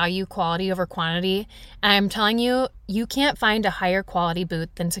highly value quality over quantity, and I'm telling you, you can't find a higher quality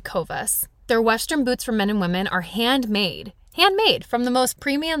boot than Tecovas. Their Western boots for men and women are handmade from the most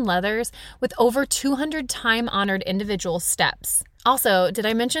premium leathers with over 200 time-honored individual steps. Also, did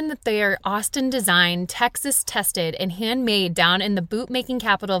I mention that they are Austin-designed, Texas-tested, and handmade down in the boot-making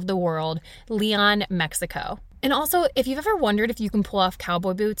capital of the world, Leon, Mexico? And also, if you've ever wondered if you can pull off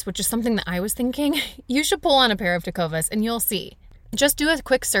cowboy boots, which is something that I was thinking, you should pull on a pair of Tecovas and you'll see. Just do a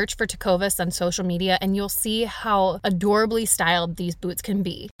quick search for Tecovas on social media and you'll see how adorably styled these boots can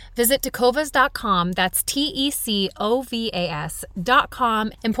be. Visit tecovas.com, that's TECOVAS.com,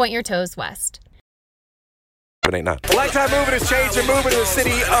 and point your toes west. Lifetime Moving is changing moving to the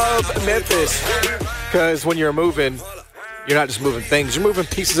city of Memphis. Because when you're moving, you're not just moving things, you're moving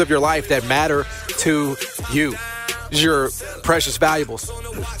pieces of your life that matter to you. These are your precious valuables.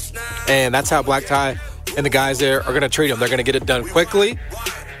 And that's how Black Tie and the guys there are going to treat them. They're going to get it done quickly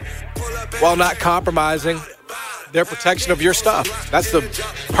while not compromising their protection of your stuff. That's the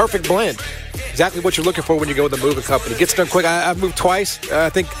perfect blend. Exactly what you're looking for when you go with a moving company. Gets done quick. I've moved twice. I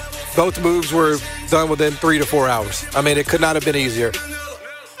think both moves were done within 3 to 4 hours. I mean, it could not have been easier.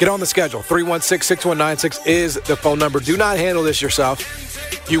 Get on the schedule. 316-6196 is the phone number. Do not handle this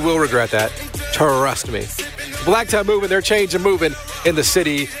yourself. You will regret that. Trust me. Black Tie Moving, they're changing moving in the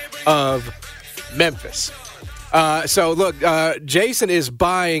city of Memphis. So look, Jason is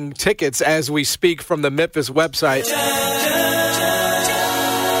buying tickets as we speak from the Memphis website.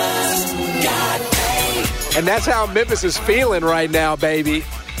 And that's how Memphis is feeling right now, baby.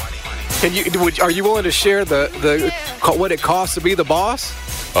 Are you willing to share the what it costs to be the boss?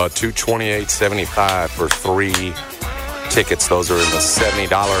 $228.75 for 3 tickets. Those are in the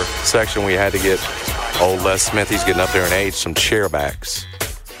 $70 section. We had to get old Les Smith. He's getting up there in age, some chair backs.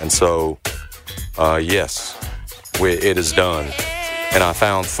 And so, yes, it is done. And I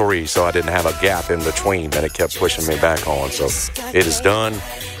found 3, so I didn't have a gap in between that it kept pushing me back on. So it is done.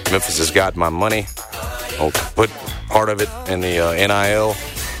 Memphis has got my money. I'll put part of it in the NIL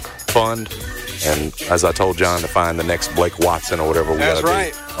fund. And as I told John, to find the next Blake Watson or whatever we got to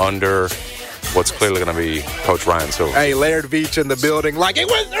do under what's clearly going to be Coach Ryan Silver. Hey, Laird Beach in the building. Like, it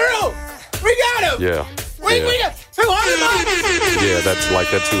went through. We got him. Yeah. We got 200. Yeah, that's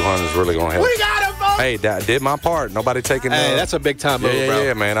like that 200 is really going to help. We got him, folks. Hey, I did my part. Nobody taking. Hey, that's a big time move, bro.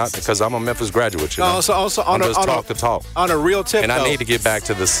 Yeah, man. Because I'm a Memphis graduate. You know? Also, I'm just talk the talk. On a real tip, and I need to get back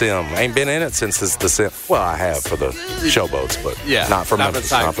to the sim. I ain't been in it since it's the sim. Well, I have for the showboats, but not for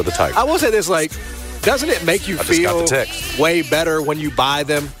Memphis, not for the Tigers. I will say this: like, Doesn't it make you feel way better when you buy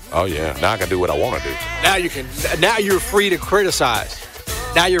them? Oh, yeah. Now I can do what I want to do. Now you're free to criticize.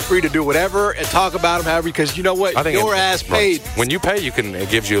 Now you're free to do whatever and talk about them however, because you know what? I think your ass paid. When you pay, it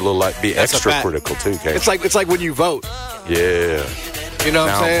gives you a little, be extra critical, too, Kate. It's like when you vote. Yeah. You know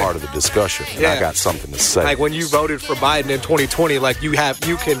what I'm saying? Now I'm part of the discussion, and I got something to say. Like when you voted for Biden in 2020,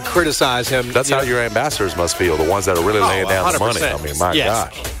 you can criticize him. That's how your ambassadors must feel, the ones that are really laying down 100%. The money. I mean, my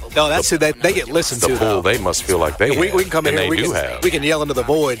gosh. No, that's who they get listened to. The pool, they must feel like they we can come in here, we can yell into the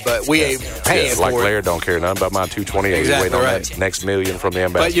void, but we ain't paying for it. Like Laird don't care nothing about my 228. Exactly waiting on that next million from the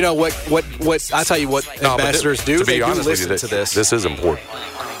ambassador. But you know what I tell you what ambassadors do? They do listen to this. This is important.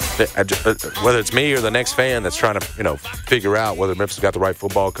 Whether it's me or the next fan that's trying to, figure out whether Memphis got the right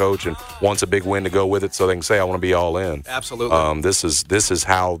football coach and wants a big win to go with it, so they can say I want to be all in. Absolutely. This is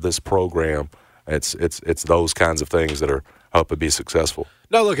how this program. It's those kinds of things that are help to be successful.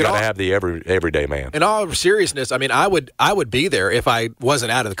 No, look, you got to have the everyday man. In all seriousness, I mean, I would be there if I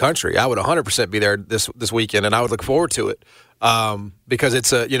wasn't out of the country. I would 100% be there this weekend, and I would look forward to it because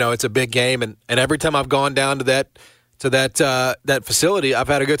it's a big game, and every time I've gone down to that facility, I've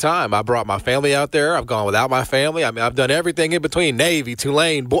had a good time. I brought my family out there. I've gone without my family. I mean, I've done everything in between. Navy,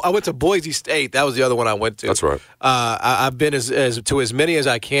 Tulane. I went to Boise State. That was the other one I went to. That's right. I've been as many as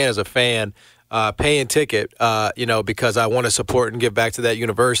I can as a fan. Paying ticket, because I want to support and give back to that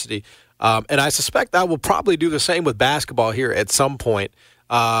university. And I suspect I will probably do the same with basketball here at some point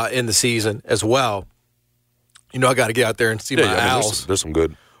in the season as well. I got to get out there and see my Owls. There's some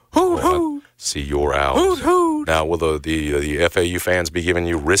good. See your Owls. Hoot, hoot. Now, will the FAU fans be giving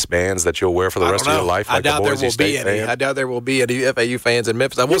you wristbands that you'll wear for the rest of your life? I doubt there will be any. I doubt there will be any FAU fans in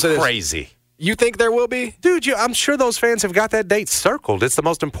Memphis. You're crazy. You think there will be? Dude, I'm sure those fans have got that date circled. It's the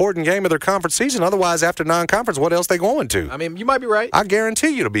most important game of their conference season. Otherwise, after non-conference, what else they going to? I mean, you might be right. I guarantee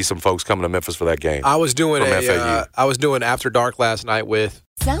you there'll be some folks coming to Memphis for that game. I was doing After Dark last night with...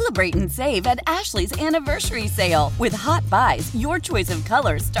 Celebrate and save at Ashley's Anniversary Sale. With Hot Buys, your choice of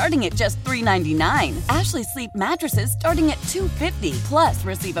colors starting at just $3.99. Ashley Sleep mattresses starting at $2.50. Plus,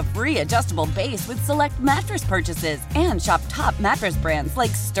 receive a free adjustable base with select mattress purchases. And shop top mattress brands like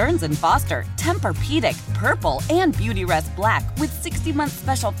Stearns & Foster, Tempur-Pedic, Purple, and Beautyrest Black with 60-month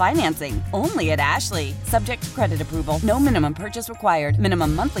special financing. Only at Ashley. Subject to credit approval. No minimum purchase required.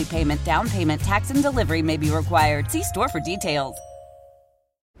 Minimum monthly payment, down payment, tax, and delivery may be required. See store for details.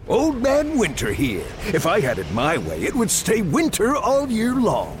 Old Man Winter here. If I had it my way, it would stay winter all year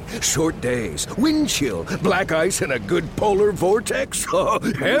long. Short days, wind chill, black ice, and a good polar vortex. Oh,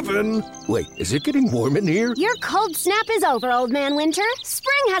 heaven. Wait, is it getting warm in here? Your cold snap is over, Old Man Winter.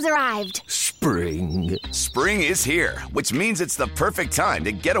 Spring has arrived. Spring. Spring is here, which means it's the perfect time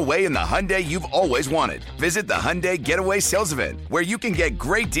to get away in the Hyundai you've always wanted. Visit the Hyundai Getaway Sales Event, where you can get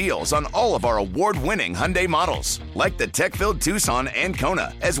great deals on all of our award-winning Hyundai models, like the tech-filled Tucson and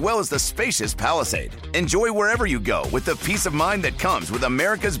Kona, as well as the spacious Palisade. Enjoy wherever you go with the peace of mind that comes with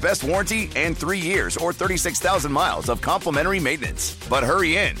America's best warranty and 3 years or 36,000 miles of complimentary maintenance. But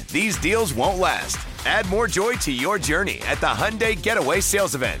hurry in, these deals won't last. Add more joy to your journey at the Hyundai Getaway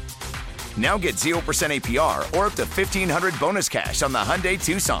Sales Event. Now get 0% APR or up to $1,500 bonus cash on the Hyundai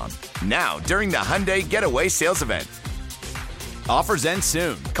Tucson. Now, during the Hyundai Getaway Sales Event. Offers end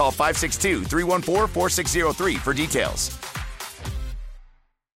soon. Call 562-314-4603 for details.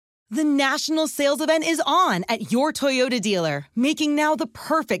 The national sales event is on at your Toyota dealer, making now the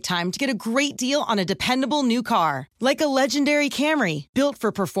perfect time to get a great deal on a dependable new car. Like a legendary Camry, built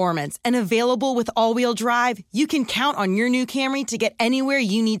for performance and available with all-wheel drive, you can count on your new Camry to get anywhere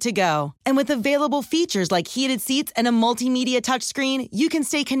you need to go. And with available features like heated seats and a multimedia touchscreen, you can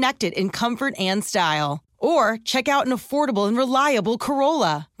stay connected in comfort and style. Or check out an affordable and reliable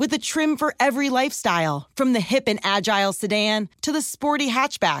Corolla with a trim for every lifestyle. From the hip and agile sedan to the sporty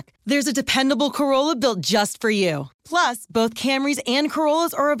hatchback, there's a dependable Corolla built just for you. Plus, both Camrys and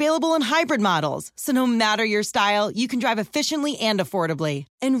Corollas are available in hybrid models, so no matter your style, you can drive efficiently and affordably.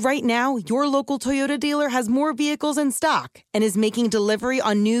 And right now, your local Toyota dealer has more vehicles in stock and is making delivery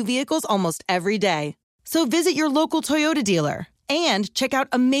on new vehicles almost every day. So visit your local Toyota dealer. And check out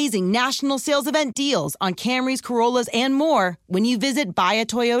amazing national sales event deals on Camrys, Corollas, and more when you visit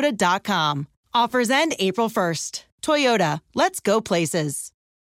buyatoyota.com. Offers end April 1st. Toyota, let's go places.